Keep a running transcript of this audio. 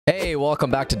Hey,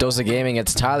 welcome back to Doza Gaming.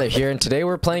 It's Tyler here, and today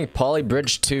we're playing Poly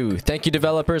Bridge 2. Thank you,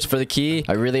 developers, for the key.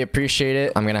 I really appreciate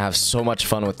it. I'm gonna have so much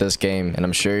fun with this game, and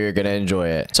I'm sure you're gonna enjoy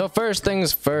it. So first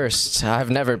things first, I've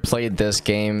never played this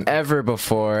game ever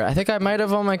before. I think I might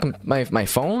have on my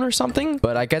phone or something,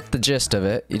 but I get the gist of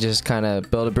it. You just kind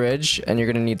of build a bridge, and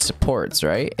you're gonna need supports,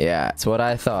 right? Yeah, that's what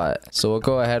I thought. So we'll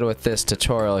go ahead with this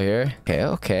tutorial here.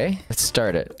 Okay. Let's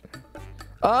start it.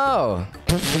 Oh!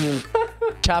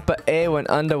 Chopper A went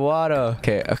underwater.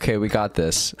 Okay, we got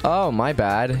this. Oh, my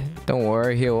bad. Don't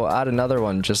worry, we'll add another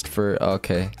one just for...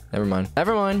 Okay, never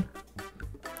mind.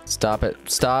 Stop it.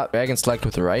 Stop. I can select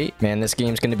with right. Man, this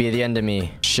game's gonna be the end of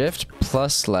me. Shift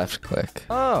plus left click.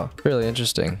 Oh, really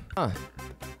interesting. Huh.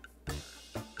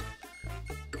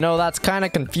 No, that's kind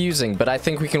of confusing, but I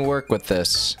think we can work with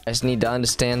this. I just need to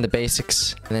understand the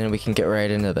basics, and then we can get right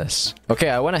into this.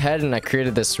 Okay, I went ahead and I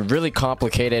created this really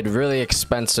complicated, really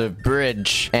expensive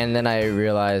bridge, and then I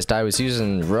realized I was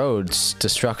using roads to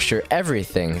structure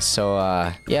everything. So,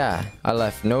 yeah, I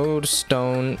left no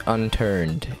stone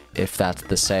unturned, if that's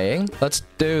the saying. Let's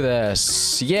do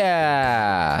this.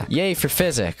 Yeah! Yay for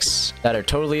physics that are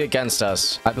totally against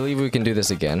us. I believe we can do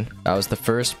this again. That was the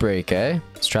first break, eh?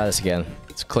 Let's try this again.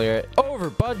 Let's clear it. Over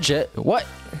budget. What?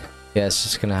 Yeah, it's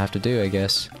just gonna have to do, I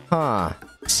guess. Huh.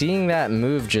 Seeing that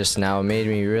move just now made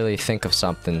me really think of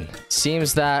something.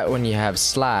 Seems that when you have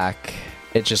slack,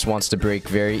 it just wants to break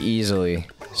very easily.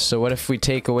 So what if we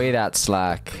take away that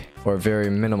slack, or very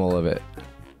minimal of it?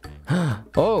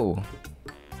 Oh.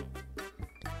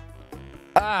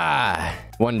 Ah!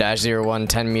 1-01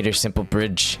 10-meter simple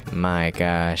bridge. My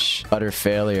gosh. Utter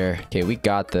failure. Okay, we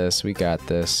got this.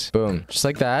 Boom. Just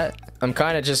like that. I'm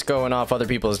kind of just going off other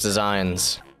people's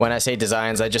designs. When I say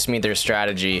designs, I just mean their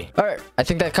strategy. Alright, I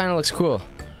think that kind of looks cool.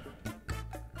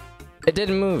 It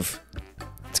didn't move.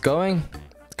 It's going.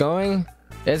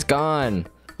 It's gone.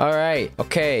 Alright,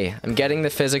 okay. I'm getting the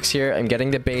physics here. I'm getting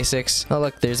the basics. Oh,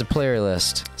 look, there's a player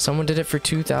list. Someone did it for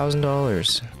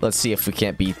 $2,000. Let's see if we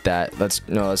can't beat that.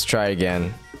 Let's try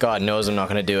again. God knows I'm not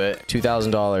gonna do it.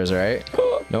 $2,000, right?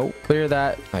 Nope. Clear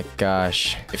that. My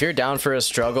gosh. If you're down for a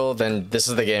struggle, then this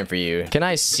is the game for you. Can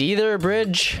I see their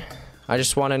bridge? I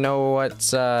just want to know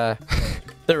what's, the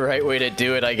right way to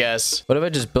do it, I guess. What if I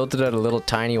just built it out of little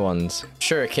tiny ones?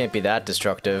 Sure, it can't be that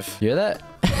destructive. You hear that?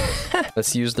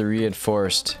 Let's use the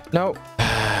reinforced. Nope.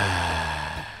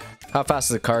 How fast does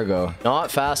the car go?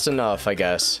 Not fast enough, I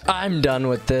guess. I'm done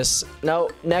with this. No,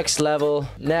 next level.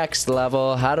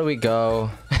 How do we go?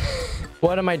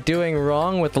 What am I doing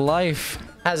wrong with life?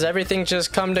 Has everything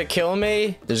just come to kill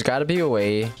me? There's got to be a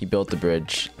way he built the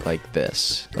bridge like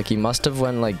this. Like he must have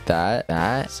went like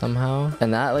that somehow.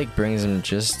 And that like brings him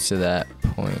just to that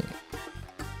point.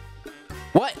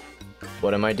 What?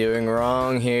 What am I doing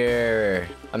wrong here?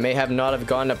 I may have not have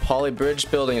gone to Poly Bridge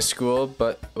building school,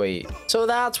 but wait. So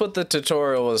that's what the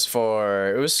tutorial was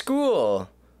for. It was school.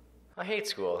 I hate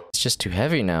school. It's just too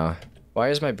heavy now. Why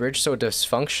is my bridge so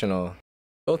dysfunctional?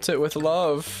 Built it with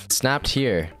love. It snapped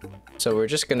here. So we're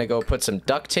just gonna go put some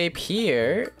duct tape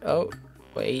here. Oh,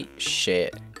 wait,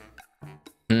 shit.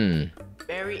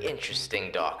 Very interesting,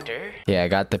 Doctor. Yeah, I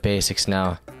got the basics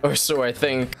now. Or so I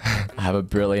think. I have a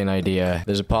brilliant idea.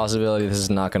 There's a possibility this is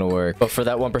not gonna work. But for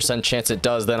that 1% chance it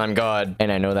does, then I'm God.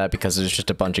 And I know that because there's just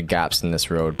a bunch of gaps in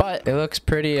this road. But it looks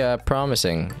pretty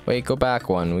promising. Wait, go back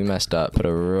one. We messed up. Put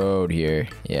a road here.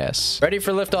 Yes. Ready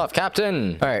for liftoff,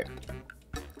 Captain. All right.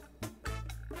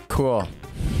 Cool.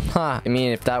 Huh. I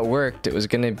mean, if that worked, it was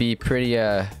gonna be pretty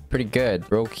good.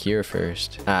 Broke here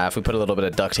first. If we put a little bit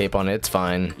of duct tape on it, it's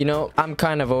fine. You know, I'm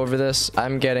kind of over this.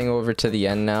 I'm getting over to the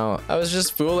end now. I was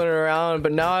just fooling around,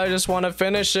 but now I just want to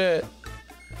finish it.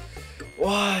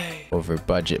 Why? Over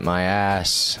budget my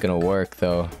ass. Gonna work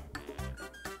though.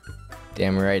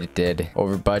 Damn right it did.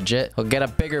 Over budget. I'll get a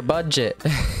bigger budget.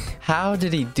 How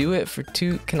did he do it for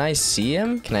two? Can I see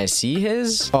him? Can I see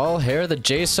his? All hair the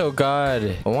JSO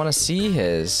god. I want to see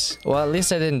his. Well, at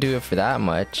least I didn't do it for that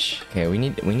much. Okay, we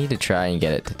need to try and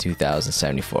get it to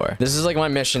 2074. This is like my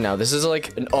mission now. This is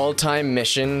like an all-time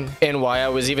mission and why I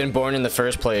was even born in the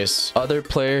first place. Other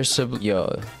players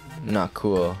yo, not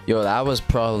cool. Yo, that was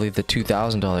probably the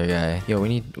 $2,000 guy. Yo, we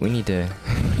need to we need to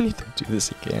do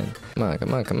this again.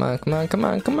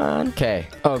 Come on. Okay.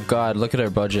 Oh god, look at our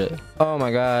budget. Oh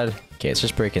my god. Okay, it's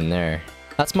just breaking there.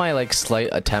 That's my like slight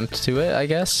attempt to it, I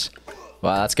guess.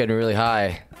 Wow, that's getting really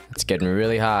high. It's getting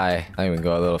really high. I think we can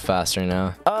go a little faster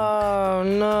now. Oh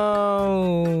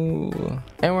no.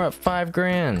 And we're at 5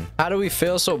 grand. How do we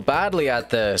fail so badly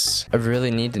at this? I really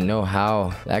need to know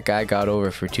how that guy got over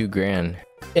for 2 grand.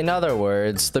 In other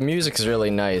words, the music's really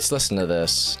nice. Listen to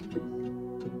this.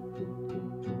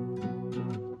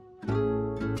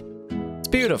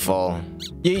 beautiful.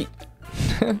 Yeet.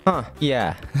 Huh,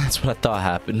 yeah, that's what I thought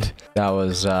happened. That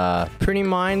was, pretty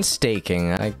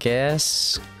mind-staking, I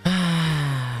guess.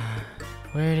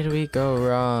 Where did we go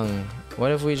wrong?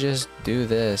 What if we just do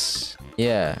this?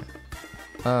 Yeah.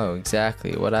 Oh,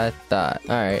 exactly what I thought.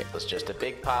 Alright. It was just a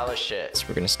big pile of shit. So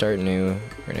we're gonna start new.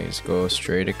 We're gonna just go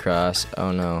straight across.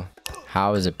 Oh no.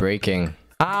 How is it breaking?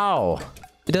 Ow!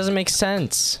 It doesn't make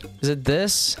sense. Is it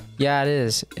this? Yeah, it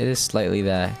is. It is slightly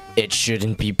that. It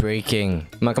shouldn't be breaking.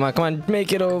 Come on, come on, come on.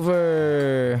 Make it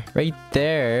over. Right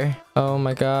there. Oh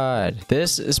my god.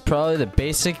 This is probably the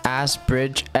basic ass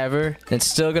bridge ever. It's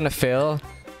still gonna fail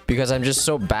because I'm just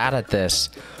so bad at this.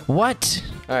 What?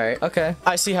 Alright, okay.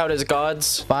 I see how it is,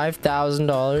 gods.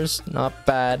 $5,000. Not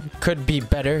bad. Could be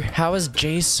better. How is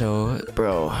Jaso?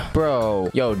 Bro.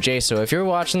 Yo, Jaso, if you're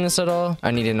watching this at all,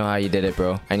 I need to know how you did it,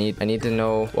 bro. I need to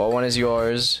know what one is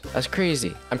yours. That's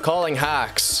crazy. I'm calling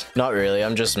hacks. Not really.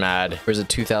 I'm just mad. Where's a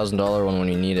 $2,000 one when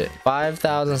you need it?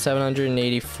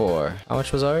 5,784. How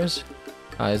much was ours?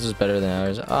 This was better than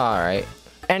ours. Alright.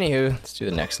 Anywho, let's do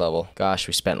the next level. Gosh,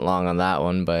 we spent long on that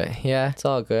one, but yeah, it's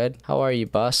all good. How are you,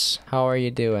 bus? How are you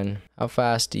doing? How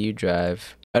fast do you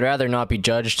drive? I'd rather not be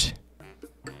judged.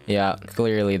 Yeah,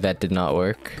 clearly that did not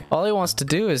work. All he wants to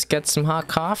do is get some hot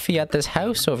coffee at this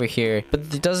house over here, but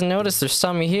he doesn't notice there's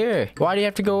some here. Why do you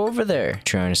have to go over there?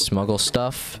 Trying to smuggle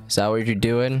stuff? Is that what you're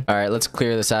doing? All right, let's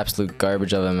clear this absolute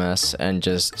garbage of a mess and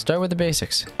just start with the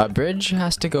basics. A bridge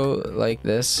has to go like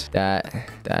this,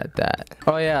 that.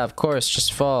 Oh yeah, of course,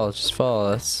 just fall.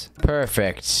 That's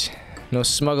perfect. No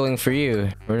smuggling for you.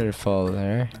 Where did it fall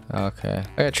there? Okay.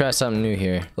 I gotta try something new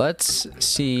here. Let's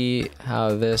see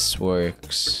how this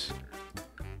works.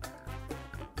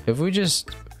 If we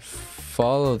just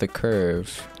follow the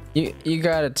curve. You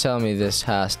gotta tell me this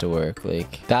has to work.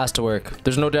 Like, that has to work.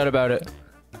 There's no doubt about it.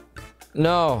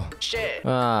 No. Shit.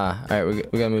 Alright,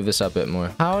 we gotta move this up a bit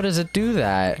more. How does it do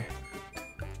that?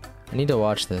 I need to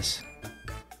watch this.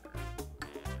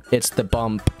 It's the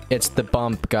bump. It's the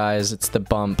bump, guys. It's the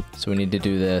bump. So we need to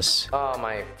do this. Oh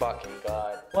my fucking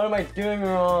god. What am I doing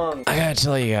wrong? I gotta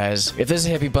tell you guys, if this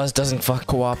hippie bus doesn't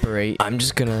cooperate, I'm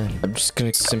just gonna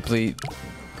simply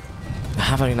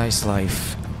have a nice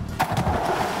life.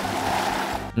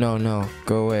 No,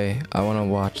 go away. I wanna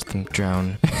watch them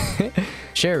drown.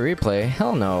 Share replay?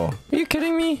 Hell no. Are you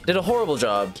kidding me? Did a horrible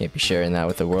job. Can't be sharing that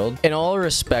with the world. In all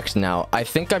respect now, I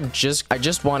think I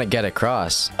just want to get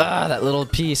across. That little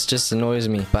piece just annoys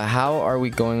me. But how are we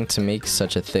going to make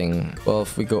such a thing? Well,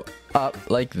 if we go up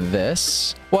like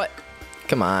this. What?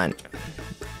 Come on.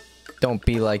 Don't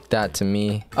be like that to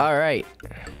me. All right.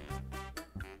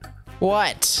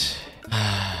 What?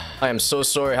 I am so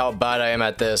sorry how bad I am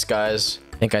at this, guys.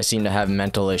 I think I seem to have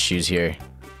mental issues here.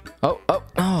 Oh,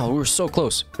 we were so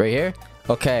close. Right here?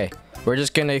 Okay. We're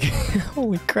just gonna...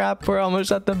 Holy crap, we're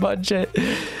almost at the budget.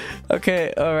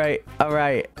 Okay, alright.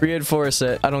 Reinforce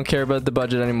it. I don't care about the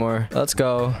budget anymore. Let's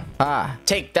go.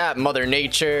 Take that, Mother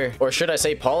Nature. Or should I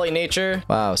say Poly Nature?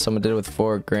 Wow, someone did it with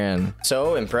 4 grand.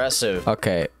 So impressive.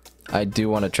 Okay. I do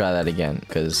want to try that again,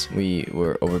 because we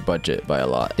were over budget by a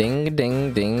lot. Ding,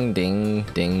 ding, ding, ding,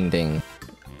 ding, ding.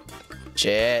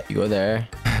 Shit. You go there.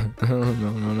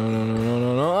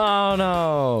 No. Oh,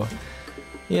 no.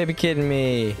 You gotta be kidding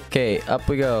me. Okay, up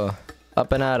we go.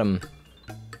 Up and at 'em.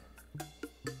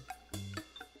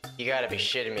 You gotta be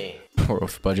shitting me. We're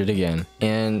off budget again.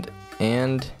 And...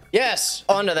 Yes!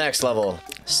 On to the next level.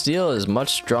 Steel is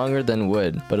much stronger than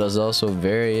wood, but is also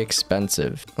very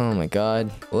expensive. Oh my god.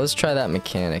 Well, let's try that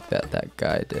mechanic that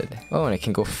guy did. Oh, and it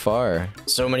can go far.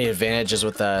 So many advantages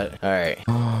with that. Alright.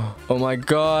 Oh my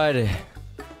god.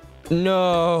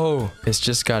 No! It's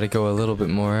just gotta go a little bit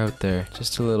more out there.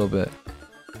 Just a little bit.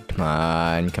 Come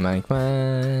on.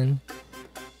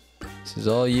 This is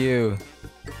all you.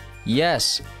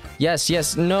 Yes,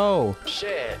 no!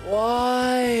 Shit.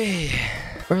 Why?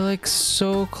 We're like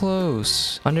so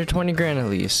close. Under 20 grand at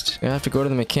least. I have to go to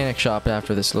the mechanic shop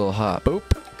after this little hop. Boop.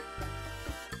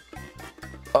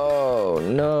 Oh,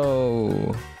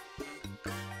 no.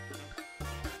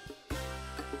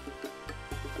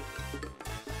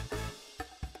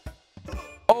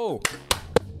 Oh!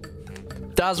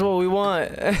 That's what we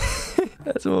want.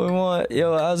 That's what we want.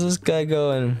 Yo, how's this guy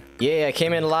going? Yeah, I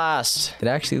came in last. It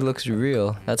actually looks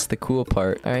real. That's the cool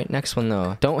part. All right, next one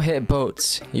though. Don't hit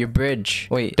boats. Your bridge.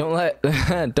 Wait, don't let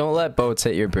boats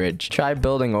hit your bridge. Try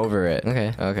building over it.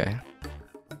 Okay.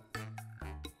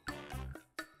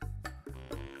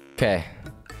 Okay.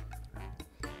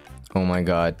 Oh my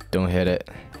god, don't hit it.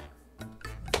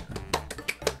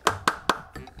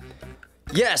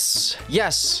 Yes,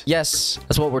 yes, yes.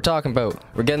 That's what we're talking about.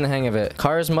 We're getting the hang of it.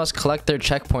 Cars must collect their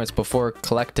checkpoints before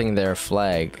collecting their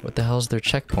flag. What the hell's their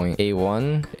checkpoint?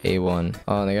 A1? A1.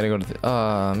 Oh, they gotta go to the...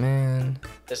 Oh, man.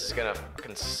 This is gonna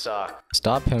fucking suck.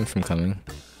 Stop him from coming.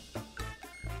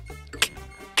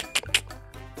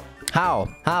 How?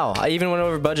 How? I even went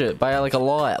over budget by like a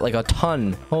lot, like a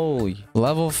ton. Holy.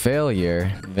 Level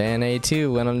failure. Van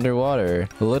A2 went underwater.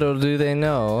 Little do they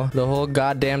know, the whole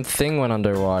goddamn thing went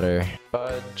underwater.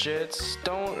 Budgets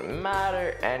don't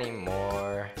matter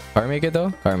anymore. Car make it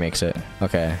though? Car makes it.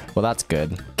 Okay, well that's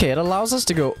good. Okay, it allows us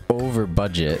to go over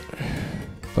budget.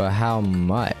 But how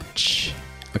much?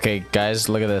 Okay, guys,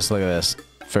 look at this, look at this.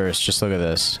 First, just look at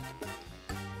this.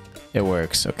 It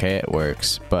works, okay? It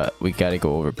works, but we gotta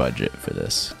go over budget for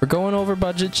this. We're going over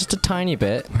budget just a tiny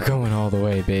bit. We're going all the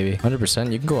way, baby. 100%?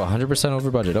 You can go 100%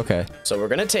 over budget, okay. So we're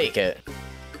gonna take it.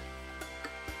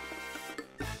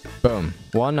 Boom.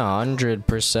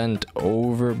 100%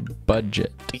 over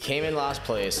budget. We came in last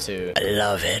place, too. I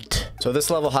love it. So this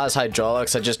level has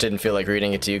hydraulics. I just didn't feel like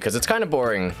reading it to you because it's kind of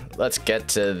boring. Let's get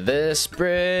to this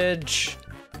bridge.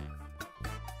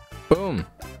 Boom.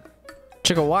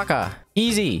 Chickawaka.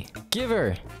 Easy. Give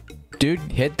her. Dude,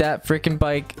 hit that freaking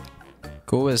bike.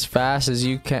 Go as fast as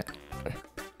you can.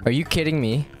 Are you kidding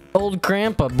me? Old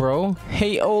grandpa, bro.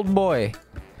 Hey, old boy.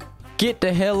 Get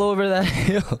the hell over that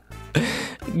hill.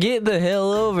 Get the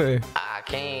hell over. I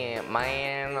can't,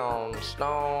 man, on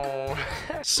stone.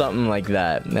 Something like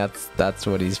that. That's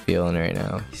what he's feeling right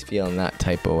now. He's feeling that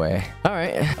type of way. All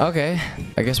right. Okay.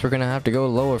 I guess we're gonna have to go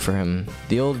lower for him.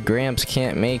 The old Gramps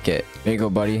can't make it. There you go,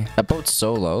 buddy. That boat's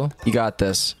so low. You got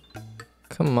this.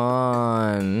 Come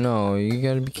on. No, you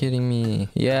gotta be kidding me.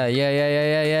 Yeah.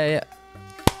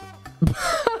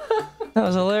 That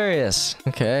was hilarious.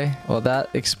 Okay, well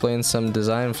that explains some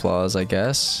design flaws, I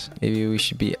guess. Maybe we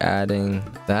should be adding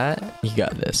that. You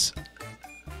got this.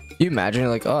 You imagine,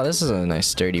 you're like, oh, this is a nice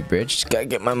sturdy bridge. Just gotta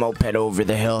get my moped over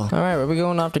the hill. All right, we're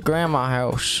going off to Grandma's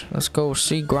house. Let's go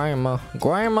see Grandma.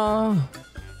 Grandma!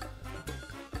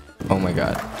 Oh my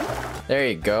God. There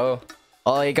you go.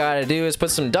 All you gotta do is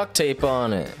put some duct tape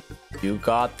on it. You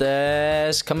got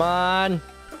this. Come on.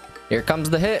 Here comes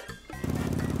the hit.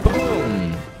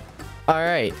 Boom. All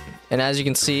right, and as you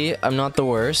can see, I'm not the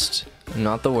worst. I'm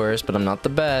not the worst, but I'm not the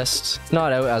best. It's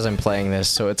not out as I'm playing this,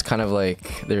 so it's kind of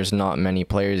like there's not many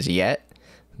players yet,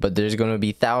 but there's going to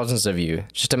be thousands of you.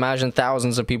 Just imagine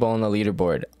thousands of people on the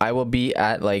leaderboard. I will be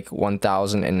at like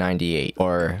 1,098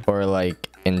 or like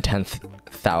in 10th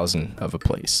thousand of a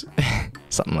place.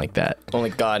 Something like that.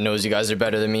 Only God knows you guys are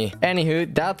better than me.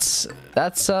 Anywho, that's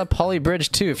Poly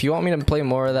Bridge 2. If you want me to play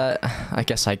more of that, I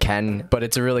guess I can, but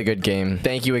it's a really good game.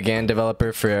 Thank you again,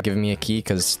 developer, for giving me a key,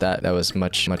 because that was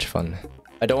much fun.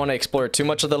 I don't want to explore too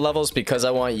much of the levels because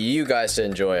I want you guys to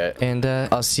enjoy it. And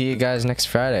I'll see you guys next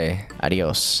Friday.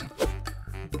 Adios.